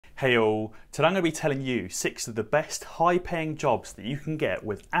Hey all, today I'm going to be telling you 6 of the best high paying jobs that you can get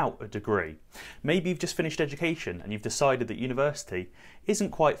without a degree. Maybe you've just finished education and you've decided that university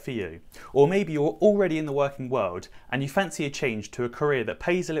isn't quite for you. Or maybe you're already in the working world and you fancy a change to a career that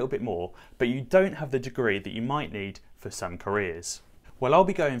pays a little bit more, but you don't have the degree that you might need for some careers. Well, I'll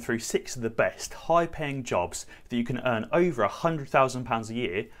be going through 6 of the best high paying jobs that you can earn over £100,000 a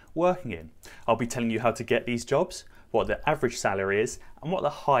year working in. I'll be telling you how to get these jobs, what the average salary is, and what the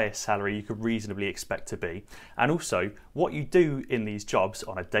highest salary you could reasonably expect to be, and also what you do in these jobs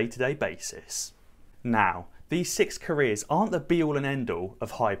on a day-to-day basis. Now, these 6 careers aren't the be-all and end-all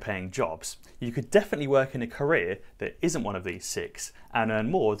of high-paying jobs. You could definitely work in a career that isn't one of these 6 and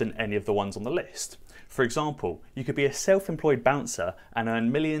earn more than any of the ones on the list. For example, you could be a self-employed bouncer and earn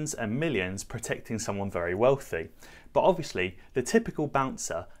millions and millions protecting someone very wealthy. But obviously, the typical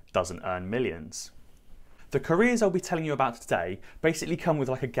bouncer doesn't earn millions. The careers I'll be telling you about today basically come with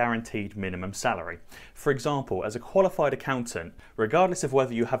like a guaranteed minimum salary. For example, as a qualified accountant, regardless of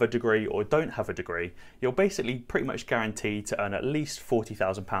whether you have a degree or don't have a degree, you're basically pretty much guaranteed to earn at least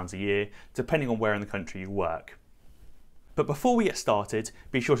 £40,000 a year, depending on where in the country you work. But before we get started,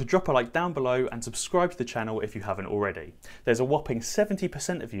 be sure to drop a like down below and subscribe to the channel if you haven't already. There's a whopping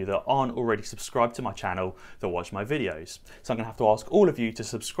 70% of you that aren't already subscribed to my channel that watch my videos. So I'm going to have to ask all of you to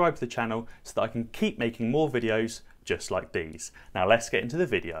subscribe to the channel so that I can keep making more videos just like these. Now let's get into the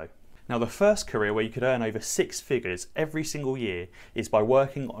video. Now the first career where you could earn over 6 figures every single year is by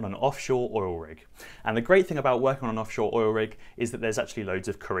working on an offshore oil rig. And the great thing about working on an offshore oil rig is that there's actually loads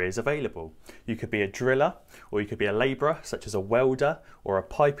of careers available. You could be a driller, or you could be a labourer such as a welder, or a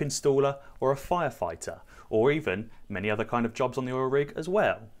pipe installer, or a firefighter, or even many other kind of jobs on the oil rig as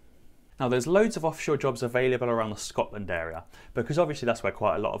well. Now there's loads of offshore jobs available around the Scotland area, because obviously that's where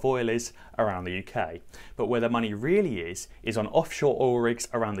quite a lot of oil is around the UK. But where the money really is on offshore oil rigs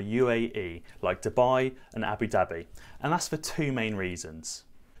around the UAE, like Dubai and Abu Dhabi. And that's for 2 main reasons.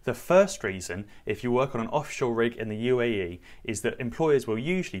 The first reason, if you work on an offshore rig in the UAE, is that employers will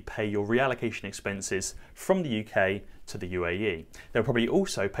usually pay your reallocation expenses from the UK to the UAE. They'll probably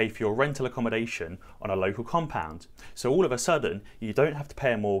also pay for your rental accommodation on a local compound. So all of a sudden, you don't have to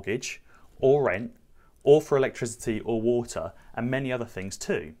pay a mortgage, or rent, or for electricity or water, and many other things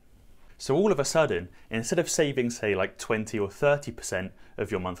too. So all of a sudden, instead of saving say like 20 or 30% of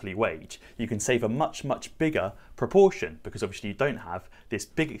your monthly wage, you can save a much bigger proportion because obviously you don't have this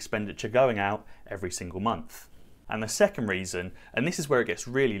big expenditure going out every single month. And the second reason, and this is where it gets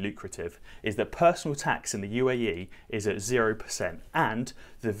really lucrative, is that personal tax in the UAE is at 0% and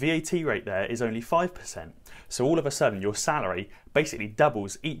the VAT rate there is only 5%. So all of a sudden your salary basically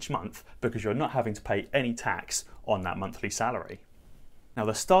doubles each month because you're not having to pay any tax on that monthly salary. Now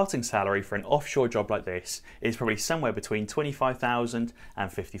the starting salary for an offshore job like this is probably somewhere between £25,000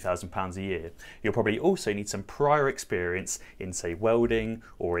 and £50,000 a year. You'll probably also need some prior experience in say welding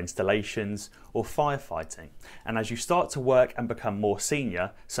or installations or firefighting. And as you start to work and become more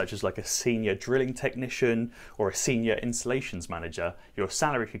senior, such as like a senior drilling technician or a senior installations manager, your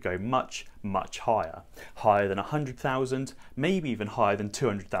salary could go much higher. Higher than £100,000, maybe even higher than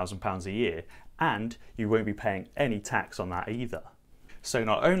 £200,000 a year, and you won't be paying any tax on that either. So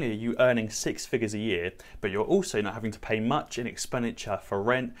not only are you earning 6 figures a year, but you're also not having to pay much in expenditure for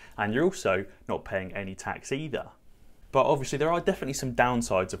rent, and you're also not paying any tax either. But obviously there are definitely some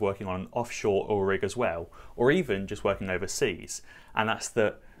downsides of working on an offshore oil rig as well, or even just working overseas. And that's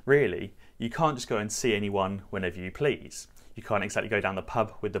that really, you can't just go and see anyone whenever you please. You can't exactly go down the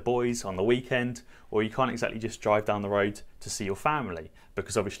pub with the boys on the weekend, or you can't exactly just drive down the road to see your family,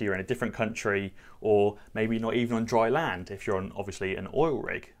 because obviously you're in a different country, or maybe not even on dry land if you're on obviously an oil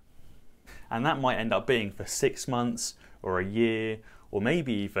rig. And that might end up being for 6 months or a year, or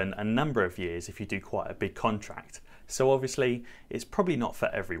maybe even a number of years if you do quite a big contract. So obviously it's probably not for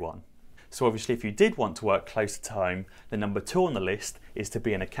everyone. So obviously if you did want to work closer to home, the number 2 on the list is to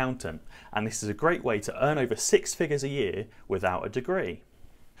be an accountant. And this is a great way to earn over 6 figures a year without a degree.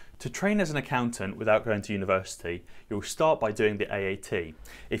 To train as an accountant without going to university, you'll start by doing the AAT.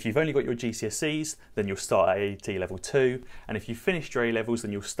 If you've only got your GCSEs, then you'll start at AAT level 2, and if you've finished your A-levels,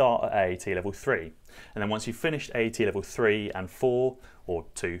 then you'll start at AAT level 3. And then once you've finished AAT level 3 and 4, or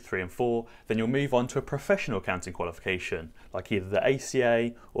 2, 3 and 4, then you'll move on to a professional accounting qualification, like either the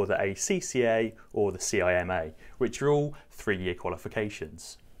ACA, or the ACCA, or the CIMA, which are all 3-year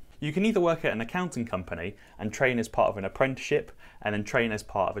qualifications. You can either work at an accounting company and train as part of an apprenticeship and then train as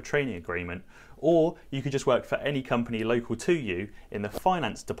part of a training agreement, or you could just work for any company local to you in the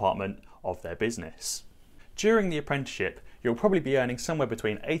finance department of their business. During the apprenticeship, you'll probably be earning somewhere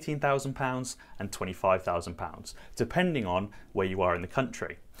between £18,000 and £25,000, depending on where you are in the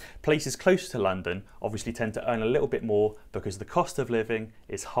country. Places closer to London obviously tend to earn a little bit more because the cost of living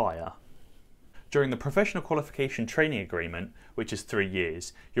is higher. During the professional qualification training agreement, which is 3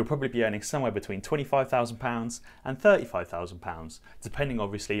 years, you'll probably be earning somewhere between £25,000 and £35,000, depending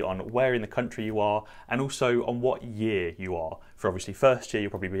obviously on where in the country you are and also on what year you are. For obviously first year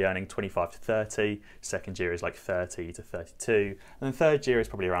you'll probably be earning 25 to 30, second year is like 30 to 32, and then third year is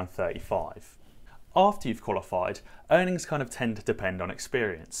probably around 35. After you've qualified, earnings kind of tend to depend on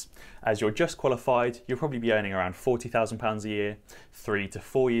experience. As you're just qualified, you'll probably be earning around £40,000 a year. 3 to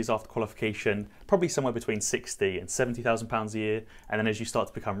 4 years after qualification, probably somewhere between £60,000 and £70,000 a year. And then as you start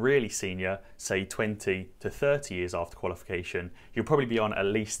to become really senior, say 20 to 30 years after qualification, you'll probably be on at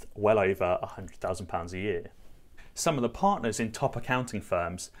least well over £100,000 a year. Some of the partners in top accounting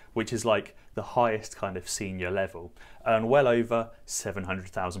firms, which is like the highest kind of senior level, earn well over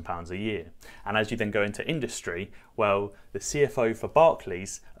 £700,000 a year. And as you then go into industry, well, the CFO for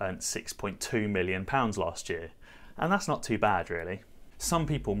Barclays earned £6.2 million last year. And that's not too bad, really. Some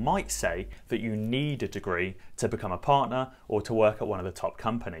people might say that you need a degree to become a partner or to work at one of the top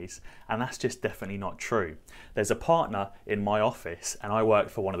companies, and that's just definitely not true. There's a partner in my office and I work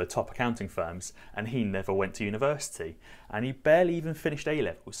for one of the top accounting firms, and he never went to university and he barely even finished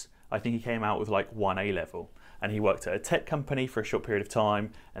A-levels. I think he came out with like 1 A-level, and he worked at a tech company for a short period of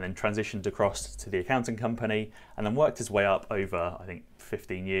time and then transitioned across to the accounting company and then worked his way up over, I think,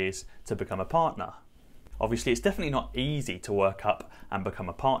 15 years to become a partner. Obviously, it's definitely not easy to work up and become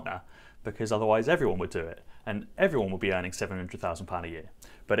a partner, because otherwise everyone would do it and everyone would be earning £700,000 a year.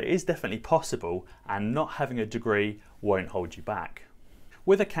 But it is definitely possible, and not having a degree won't hold you back.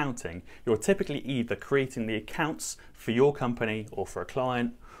 With accounting, you're typically either creating the accounts for your company or for a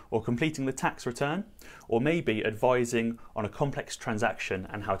client, or completing the tax return, or maybe advising on a complex transaction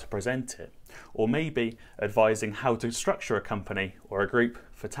and how to present it, or maybe advising how to structure a company or a group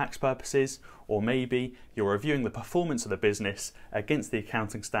for tax purposes, or maybe you're reviewing the performance of the business against the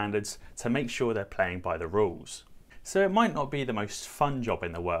accounting standards to make sure they're playing by the rules. So it might not be the most fun job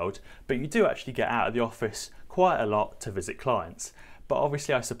in the world, but you do actually get out of the office quite a lot to visit clients. But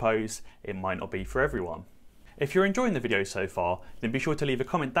obviously I suppose it might not be for everyone. If you're enjoying the video so far, then be sure to leave a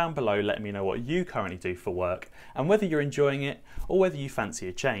comment down below letting me know what you currently do for work and whether you're enjoying it or whether you fancy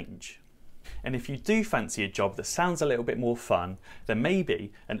a change. And if you do fancy a job that sounds a little bit more fun, then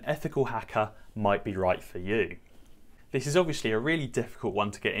maybe an ethical hacker might be right for you. This is obviously a really difficult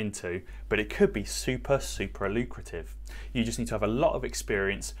one to get into, but it could be super lucrative. You just need to have a lot of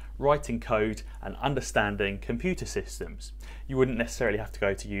experience writing code and understanding computer systems. You wouldn't necessarily have to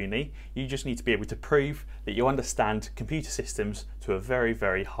go to uni, you just need to be able to prove that you understand computer systems to a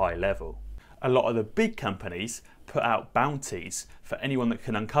very high level. A lot of the big companies put out bounties for anyone that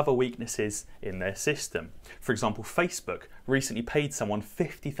can uncover weaknesses in their system. For example, Facebook recently paid someone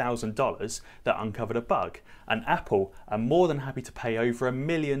 $50,000 that uncovered a bug, and Apple are more than happy to pay over $1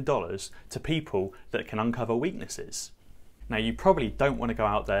 million to people that can uncover weaknesses. Now, you probably don't want to go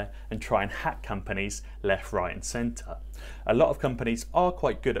out there and try and hack companies left, right and centre. A lot of companies are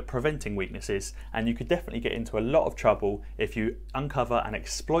quite good at preventing weaknesses, and you could definitely get into a lot of trouble if you uncover and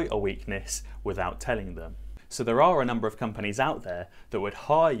exploit a weakness without telling them. So there are a number of companies out there that would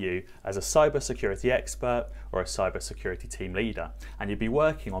hire you as a cybersecurity expert or a cybersecurity team leader, and you'd be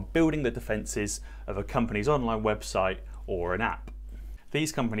working on building the defences of a company's online website or an app.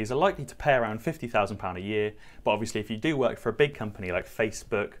 These companies are likely to pay around £50,000 a year, but obviously if you do work for a big company like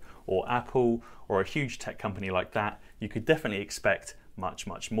Facebook or Apple or a huge tech company like that, you could definitely expect much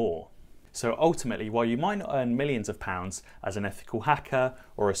more. So ultimately, while you might not earn millions of pounds as an ethical hacker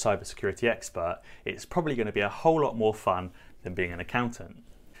or a cybersecurity expert, it's probably going to be a whole lot more fun than being an accountant.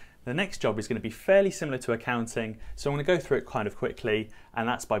 The next job is going to be fairly similar to accounting, so I'm going to go through it kind of quickly, and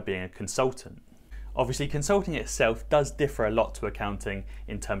that's by being a consultant. Obviously, consulting itself does differ a lot to accounting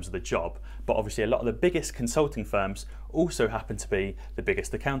in terms of the job, but obviously a lot of the biggest consulting firms also happen to be the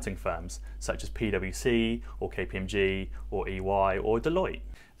biggest accounting firms, such as PwC or KPMG or EY or Deloitte.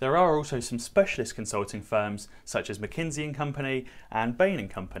 There are also some specialist consulting firms such as McKinsey & Company and Bain &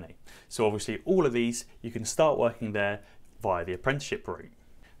 Company. So obviously all of these, you can start working there via the apprenticeship route.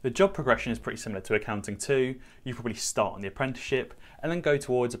 The job progression is pretty similar to accounting too. You probably start on the apprenticeship and then go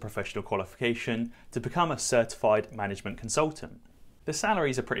towards a professional qualification to become a certified management consultant. The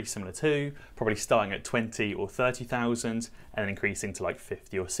salaries are pretty similar too, probably starting at 20 or 30,000 and then increasing to like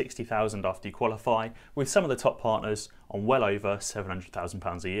 50 or 60,000 after you qualify, with some of the top partners on well over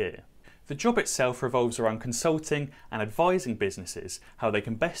 £700,000 a year. The job itself revolves around consulting and advising businesses how they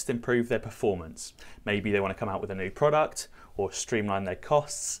can best improve their performance. Maybe they want to come out with a new product, or streamline their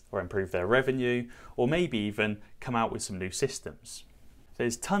costs, or improve their revenue, or maybe even come out with some new systems.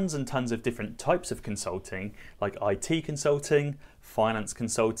 There's tons and tons of different types of consulting, like IT consulting, finance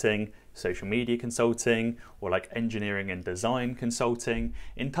consulting, social media consulting, or like engineering and design consulting,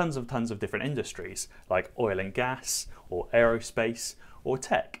 in tons of different industries, like oil and gas, or aerospace, or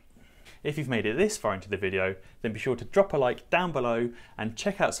tech. If you've made it this far into the video, then be sure to drop a like down below and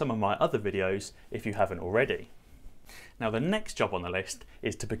check out some of my other videos if you haven't already. Now the next job on the list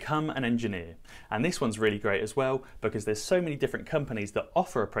is to become an engineer, and this one's really great as well because there's so many different companies that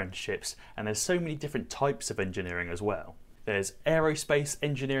offer apprenticeships and there's so many different types of engineering as well. There's aerospace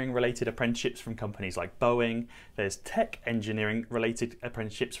engineering related apprenticeships from companies like Boeing, there's tech engineering related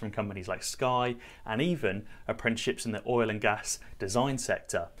apprenticeships from companies like Sky, and even apprenticeships in the oil and gas design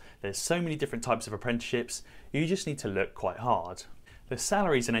sector. There's so many different types of apprenticeships, you just need to look quite hard. The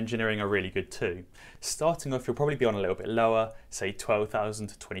salaries in engineering are really good too. Starting off, you'll probably be on a little bit lower, say 12,000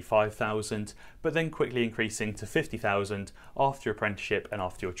 to 25,000, but then quickly increasing to 50,000 after your apprenticeship and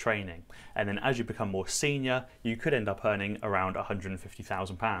after your training. And then as you become more senior, you could end up earning around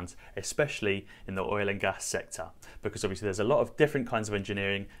 £150,000, especially in the oil and gas sector, because obviously there's a lot of different kinds of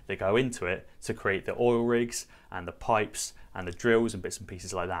engineering that go into it to create the oil rigs and the pipes and the drills and bits and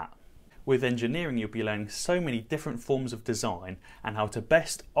pieces like that. With engineering, you'll be learning so many different forms of design and how to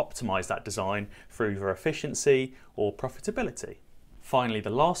best optimize that design for either efficiency or profitability. Finally,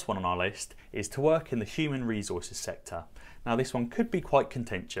 the last one on our list is to work in the human resources sector. Now this one could be quite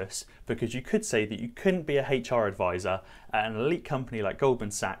contentious because you could say that you couldn't be a HR advisor at an elite company like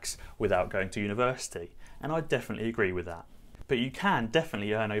Goldman Sachs without going to university, and I definitely agree with that. But you can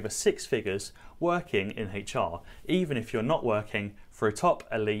definitely earn over 6 figures working in HR, even if you're not working for a top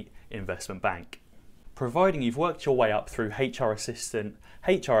elite investment bank. Providing you've worked your way up through HR assistant,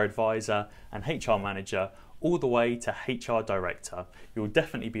 HR advisor and HR manager all the way to HR director, you'll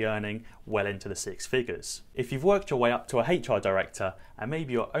definitely be earning well into the 6 figures. If you've worked your way up to a HR director and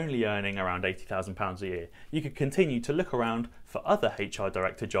maybe you're only earning around £80,000 a year, you could continue to look around for other HR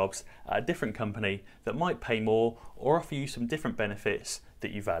director jobs at a different company that might pay more or offer you some different benefits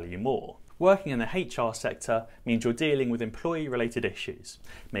that you value more. Working in the HR sector means you're dealing with employee-related issues.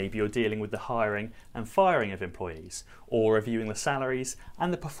 Maybe you're dealing with the hiring and firing of employees, or reviewing the salaries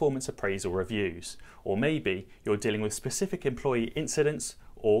and the performance appraisal reviews, or maybe you're dealing with specific employee incidents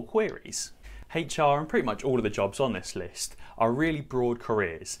or queries. HR and pretty much all of the jobs on this list are really broad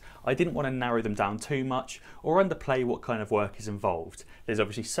careers. I didn't want to narrow them down too much or underplay what kind of work is involved. There's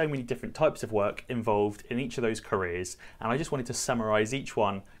obviously so many different types of work involved in each of those careers, and I just wanted to summarise each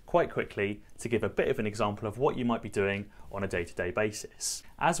one quite quickly to give a bit of an example of what you might be doing on a day-to-day basis.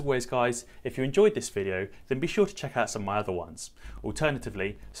 As always guys, if you enjoyed this video, then be sure to check out some of my other ones.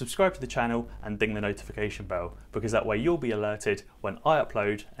 Alternatively, subscribe to the channel and ding the notification bell, because that way you'll be alerted when I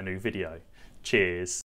upload a new video. Cheers!